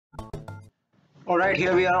Alright,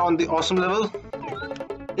 here we are on the awesome level,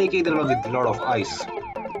 aka the level with a lot of ice.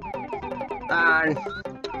 And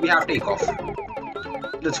we have takeoff.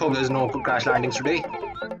 Let's hope there's no crash landings today.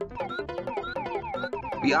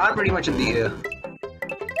 We are pretty much in the air.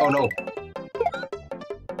 Oh no.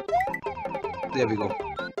 There we go.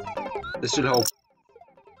 There's still hope.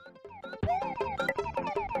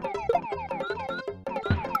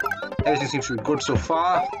 Everything seems to be good so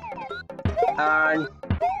far. And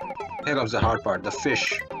here comes the hard part, the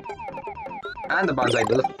fish. And the Banzai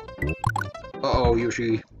Bill. Uh-oh,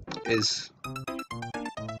 Yoshi is...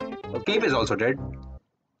 Well, Cape is also dead.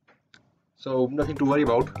 So, nothing to worry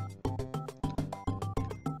about.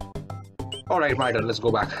 Alright, my turn, let's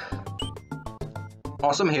go back.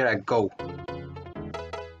 Awesome, here I go.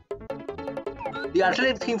 The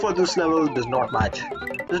athletic theme for this level does not match.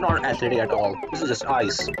 This is not athletic at all. This is just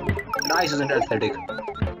ice. And ice isn't athletic.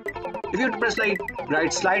 If you press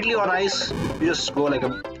right slightly on ice, you just go like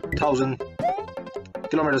 1,000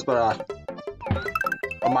 kilometers per hour.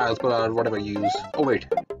 Or miles per hour, whatever you use. Oh wait.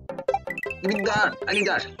 Give me that! I need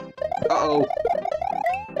that! Uh-oh.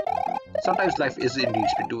 Sometimes life is indeed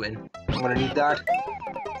split to win. I'm gonna need that.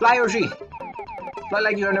 Fly, Yoshi! Fly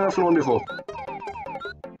like you have never flown before.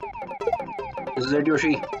 This is it,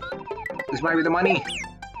 Yoshi. This might be the money.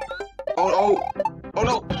 Oh, oh! Oh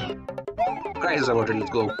no! Crisis averted,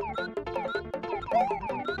 let's go.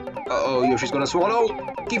 Uh-oh, Yoshi's gonna swallow!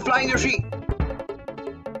 Keep flying, Yoshi!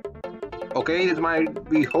 Okay, this might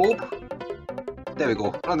be hope. There we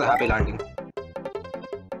go, another happy landing.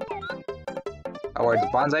 Avoid the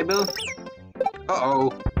Banzai Bill. Uh-oh.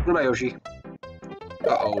 Goodbye, Yoshi.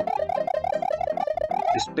 Uh-oh.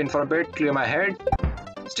 Just spin for a bit, clear my head.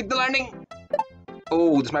 Stick the landing!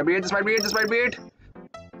 Oh, this might be it, this might be it, this might be it!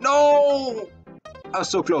 No! I was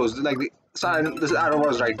so close, like the sign, this arrow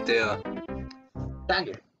was right there. Dang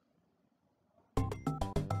it.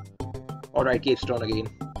 Alright, Cape Stone again.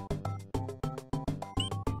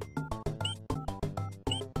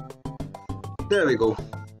 There we go.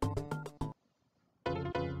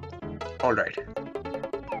 Alright.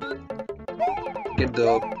 Get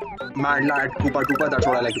the Mad Lad Koopa Troopa, that's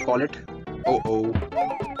what I like to call it. Oh oh.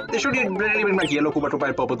 They should really bring like yellow Koopa Troopa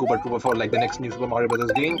and purple Koopa Troopa for like the next new Super Mario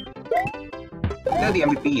Bros. Game. They're the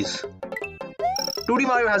MVPs. 2D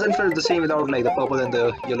Mario hasn't felt the same without like the purple and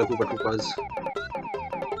the yellow Koopa Troopas.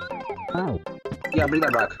 Oh. Yeah, bring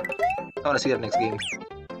that back. I wanna see that next game.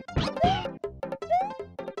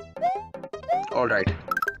 Alright.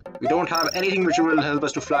 We don't have anything which will help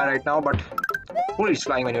us to fly right now, but who needs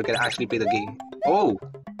flying when you can actually play the game? Oh!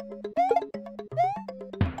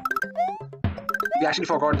 We actually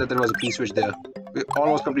forgot that there was a P-switch there. We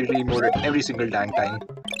almost completely ignored it every single dang time.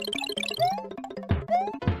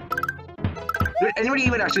 Did anybody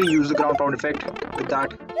even actually use the ground pound effect with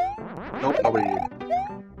that? Nope, nobody did.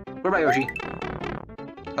 Goodbye, Yoshi.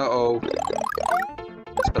 Uh-oh.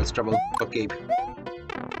 Spells trouble. Okay.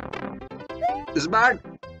 This is bad.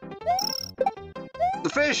 The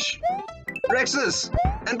fish! Rexes!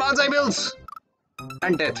 And Banzai Bills!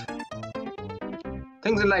 And death.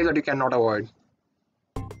 Things in life that you cannot avoid.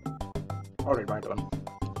 Alright, my turn.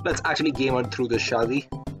 Let's actually game on through this, shall we?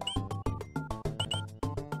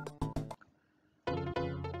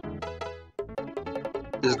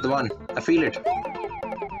 This is the one. I feel it.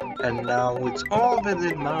 And now it's all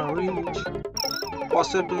within my reach.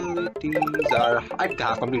 Possibilities are... I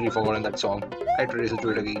have completely forgotten that song. I had to listen to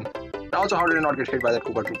it again. And also, how did I not get hit by that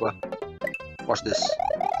Koopa Troopa? Watch this.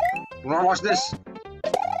 You wanna watch this?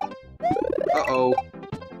 Uh-oh.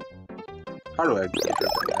 How do I get rid of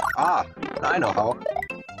that? Ah, I know how.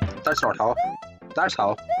 That's not how. That's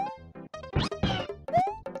how.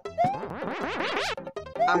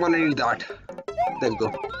 I'm gonna need that. There we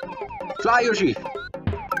go. Fly, Yoshi!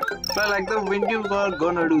 Fly like the wind, you are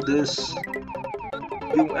gonna do this.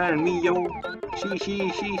 You and me, yo.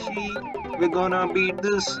 She. We're gonna beat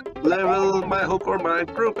this level by hook or by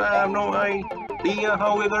crook. I have no idea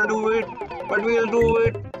how we're gonna do it. But we'll do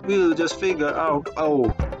it. We'll just figure out.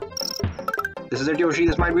 Oh. This is it, Yoshi.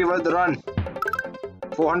 This might be worth the run.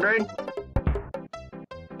 400?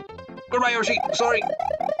 Goodbye, Yoshi. Sorry.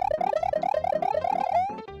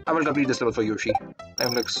 I will complete this level for Yoshi.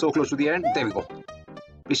 I'm like so close to the end. There we go.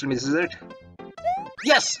 Please tell me this is it.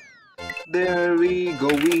 Yes! There we go.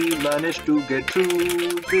 We managed to get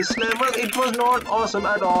through this level. It was not awesome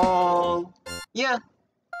at all. Yeah.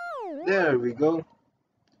 There we go.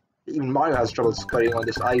 Even Mario has trouble scurrying on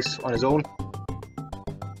this ice on his own.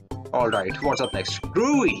 Alright, what's up next?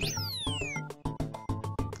 Groovy!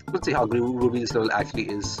 Let's see how groovy this level actually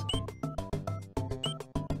is.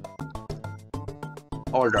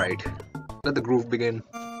 Alright, let the groove begin.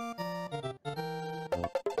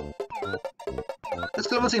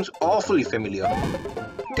 This level seems awfully familiar.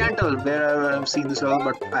 Can't tell where I've seen this level,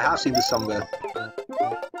 but I have seen this somewhere.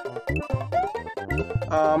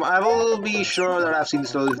 I will be sure that I've seen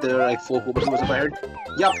this level if there are like 4 Koopa Troopas up ahead.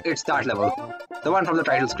 Yup, it's that level. The one from the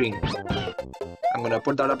title screen. I'm gonna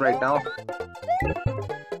put that up right now.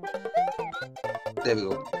 There we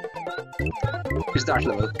go. It's that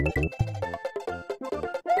level.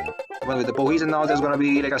 One with the Pokies, and now there's gonna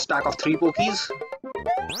be like a stack of 3 Pokies.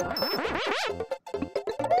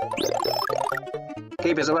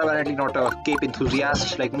 Cape is apparently not a cape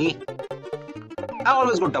enthusiast like me. I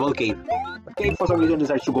always go double cape. But Cape for some reason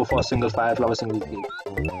decides to go for a single fire flower, single cape.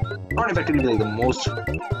 Not effectively like the most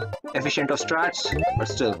efficient of strats, but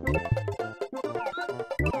still.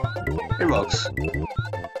 It works.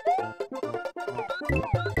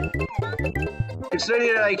 It's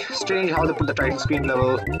really like strange how they put the title screen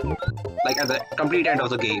level like at the complete end of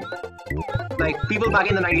the game. Like people back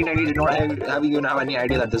in the 1990s did not even have any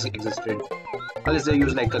idea that this existed. Unless they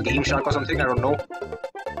use like a Game Shark or something, I don't know.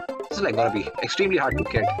 This is like gonna be extremely hard to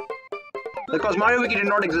get. Because Mario Wiki did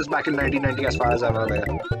not exist back in 1990 as far as I'm aware.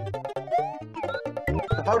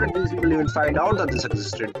 So how did these people even find out that this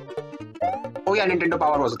existed? Oh yeah, Nintendo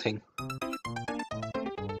Power was a thing.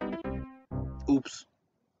 Oops.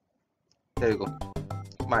 There we go.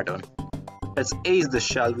 My turn. Let's ace this,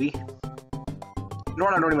 shall we? No,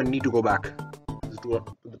 I don't even need to go back. Just to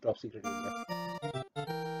the top secret area.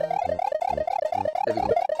 There we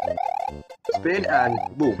go. Spin and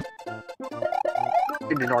boom.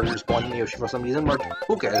 It did not respawn in Yoshi for some reason, but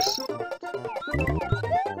who cares?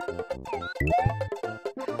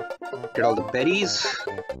 Get all the berries.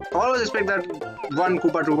 I always expect that one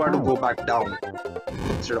Koopa Troopa to go back down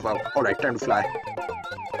instead of up. Alright, time to fly.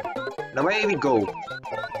 And away we go.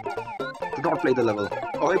 Do not play the level.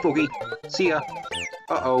 Oh hey Pokey. See ya.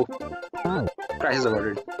 Uh-oh. Crisis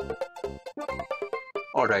averted.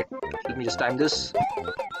 Alright, let me just time this.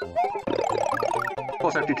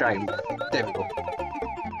 Perfectly timed. There we go.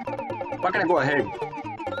 Why can't I go ahead?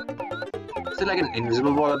 Is there like an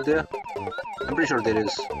invisible wall up there? I'm pretty sure there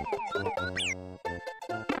is.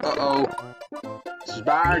 Uh-oh. This is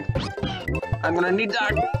bad. I'm gonna need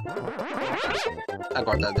that. I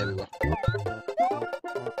got that, there we go.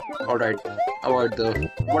 Alright, avoid the...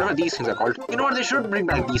 whatever these things are called. You know what, they should bring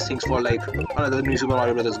back these things for like another new Super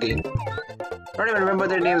Mario Bros. Game. I don't even remember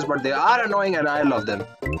their names, but they are annoying and I love them.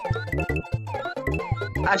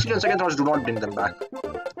 Actually, on second thoughts, do not bring them back.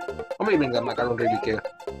 Or maybe bring them back, I don't really care.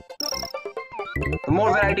 The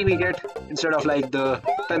more variety we get, instead of like the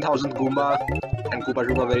 10,000 Goomba and Koopa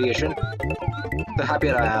Troopa variation, the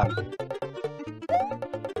happier I am.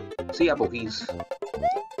 See ya, Pokies.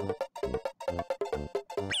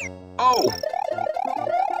 Oh!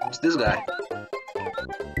 It's this guy.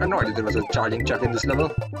 I had no idea there was a charging chuck in this level.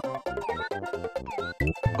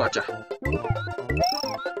 Gotcha.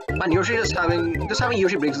 Man, Yoshi just having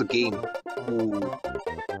Yoshi breaks the game. Ooh.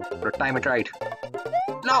 Gotta time it right.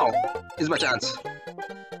 Now is my chance.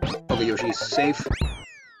 Okay, Yoshi is safe.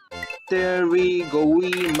 There we go,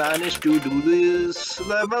 we managed to do this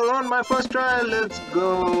level on my first try, let's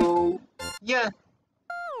go. Yeah.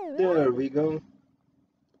 There we go.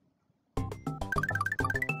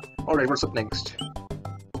 Alright, what's up next?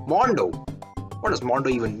 Mondo. What does Mondo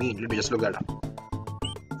even mean? Let me just look that up.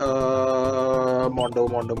 Mondo.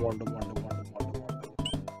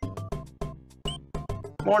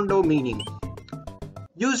 Mondo meaning.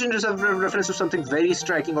 Used in reference to something very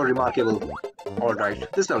striking or remarkable.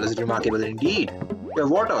 Alright, this level is remarkable indeed. We have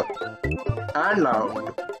water. And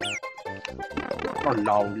land. Not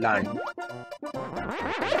loud, land.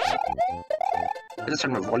 I just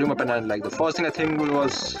had my volume up and like the first thing I think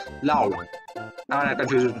was loud. And I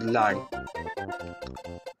confused it with land.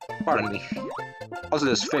 Pardon me. Also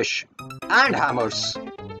there's fish. And hammers.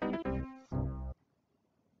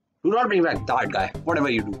 Do not bring back that guy, whatever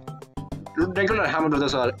you do. Regular Hammer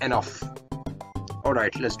Brothers are enough.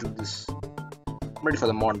 Alright, let's do this. I'm ready for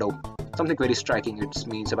the Mondo. Something very striking it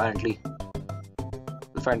means apparently.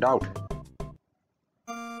 We'll find out.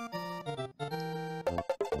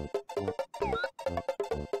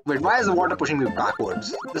 Wait, why is the water pushing me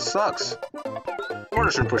backwards? This sucks.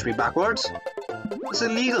 Water shouldn't push me backwards. This is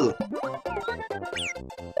illegal.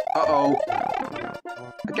 Uh-oh.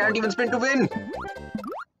 I can't even spin to win.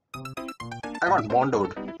 I got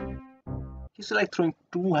Mondoed. He's like throwing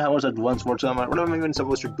 2 hammers at once. What am I even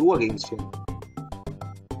supposed to do against him?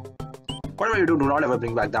 Whatever you do not ever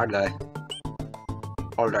bring back that guy.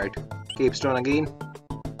 Alright. Cape's turn again.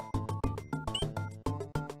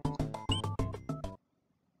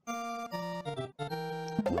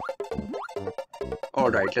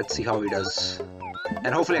 Alright, let's see how he does.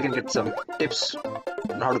 And hopefully I can get some tips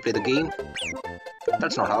know how to play the game.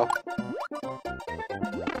 That's not how.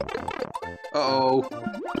 Uh-oh.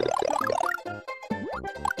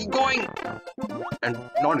 Keep going! And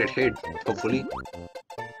not get hit, hopefully.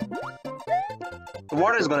 The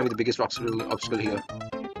water is gonna be the biggest obstacle here.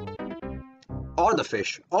 Or the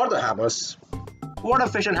fish. Or the hammers. Water,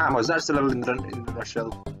 fish and hammers. That's the level in the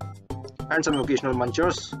nutshell. And some occasional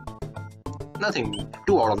munchers. Nothing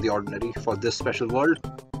too out of the ordinary for this special world.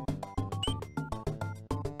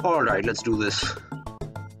 Alright, let's do this.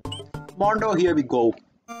 Mondo, here we go.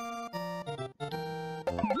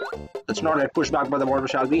 Let's not get pushed back by the water,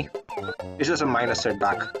 shall we? It's just a minor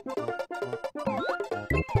setback.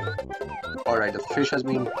 Alright, the fish has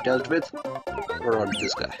been dealt with. What about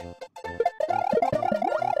this guy?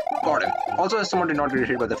 Got him. Also, someone did not get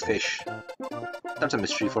hit by the fish. That's a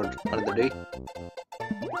mystery for another day.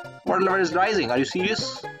 Water level is rising. Are you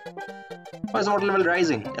serious? Why is the water level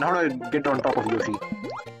rising? And how do I get on top of Yoshi?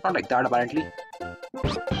 Not like that, apparently.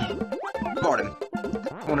 Got him.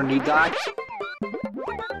 I'm gonna need that.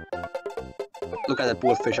 Look at that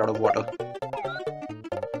poor fish out of water.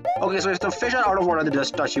 Okay, so if the fish are out of water, they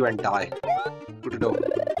just touch you and die. Good to know.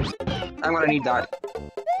 I'm gonna need that.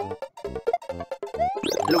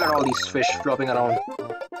 Look at all these fish flopping around.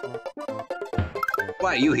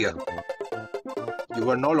 Why are you here? You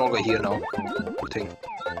are no longer here now. Good thing.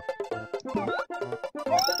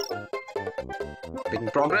 Making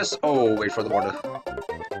progress? Oh, wait for the water.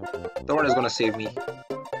 The water is gonna save me.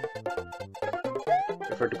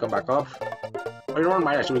 Prefer to come back up. I don't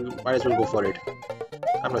mind, actually, might as well go for it.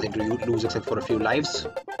 I have nothing to lose except for a few lives.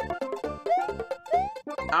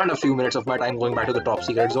 And a few minutes of my time going back to the top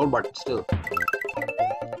secret zone, but still.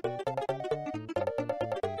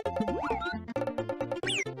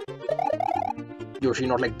 Yoshi,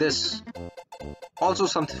 not like this. Also,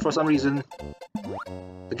 for some reason,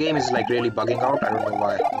 the game is like really bugging out. I don't know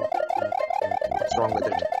why. What's wrong with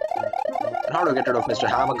it? And how do I get rid of Mr.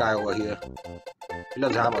 Hammer guy over here? He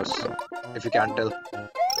loves hammers, if you can't tell.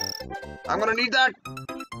 I'm gonna need that!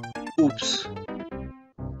 Oops.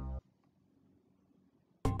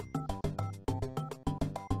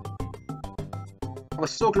 I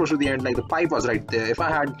was so close to the end, like the pipe was right there. If I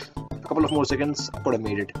had a couple of more seconds, I could have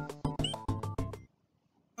made it.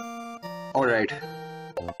 Alright.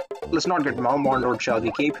 Let's not get Mondo, shall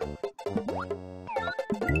we, Cape?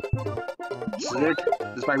 This is it.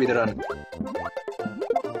 This might be the run.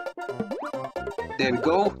 There we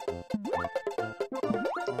go.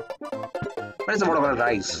 Where is the water gonna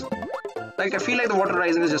rise? Like, I feel like the water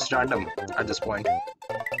rising is just random at this point.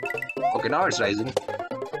 Okay, now it's rising.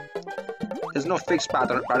 There's no fixed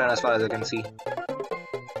pattern as far as I can see.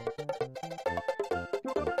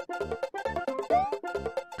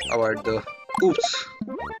 Avoid the... Oops!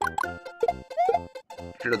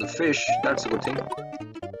 Get rid of the fish, that's a good thing.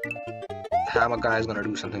 The hammer guy is gonna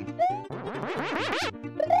do something.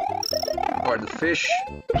 Avoid the fish.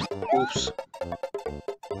 Oops.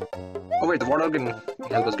 Oh wait, the water can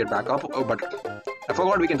help us get back up. Oh, but I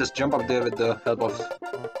forgot we can just jump up there with the help of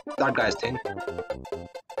that guy's thing.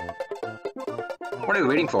 What are you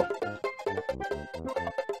waiting for?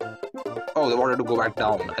 Oh, the water to go back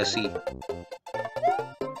down. I see.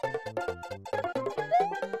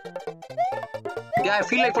 Yeah, I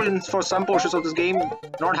feel like for some portions of this game,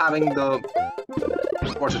 not having the...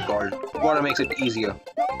 what's it called? Water makes it easier.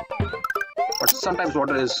 But sometimes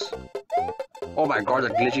water is... Oh my god,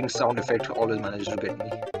 that glitching sound effect always manages to get me.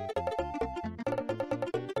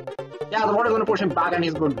 Yeah, the water is gonna push him back and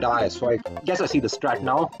he's gonna die, so I guess I see the strat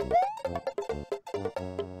now.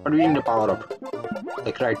 But we need to power up.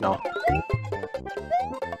 Like right now.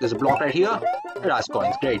 There's a block right here. It has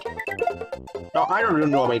coins, great. Now, I don't really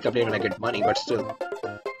know how many play when I get money, but still.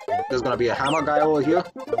 There's gonna be a hammer guy over here.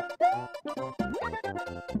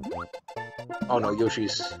 Oh no,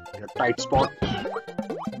 Yoshi's in a tight spot.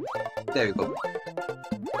 There we go.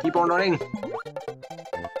 Keep on running.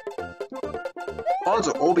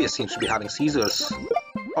 Also, OBS seems to be having seizures.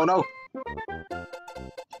 Oh no.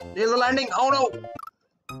 There's a landing. Oh no.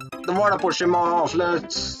 The water pushed him off.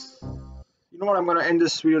 Let's... You know what? I'm gonna end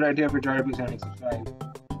this video right here. If you enjoyed it, please subscribe.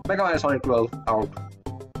 Mega Man Sonic 12 out.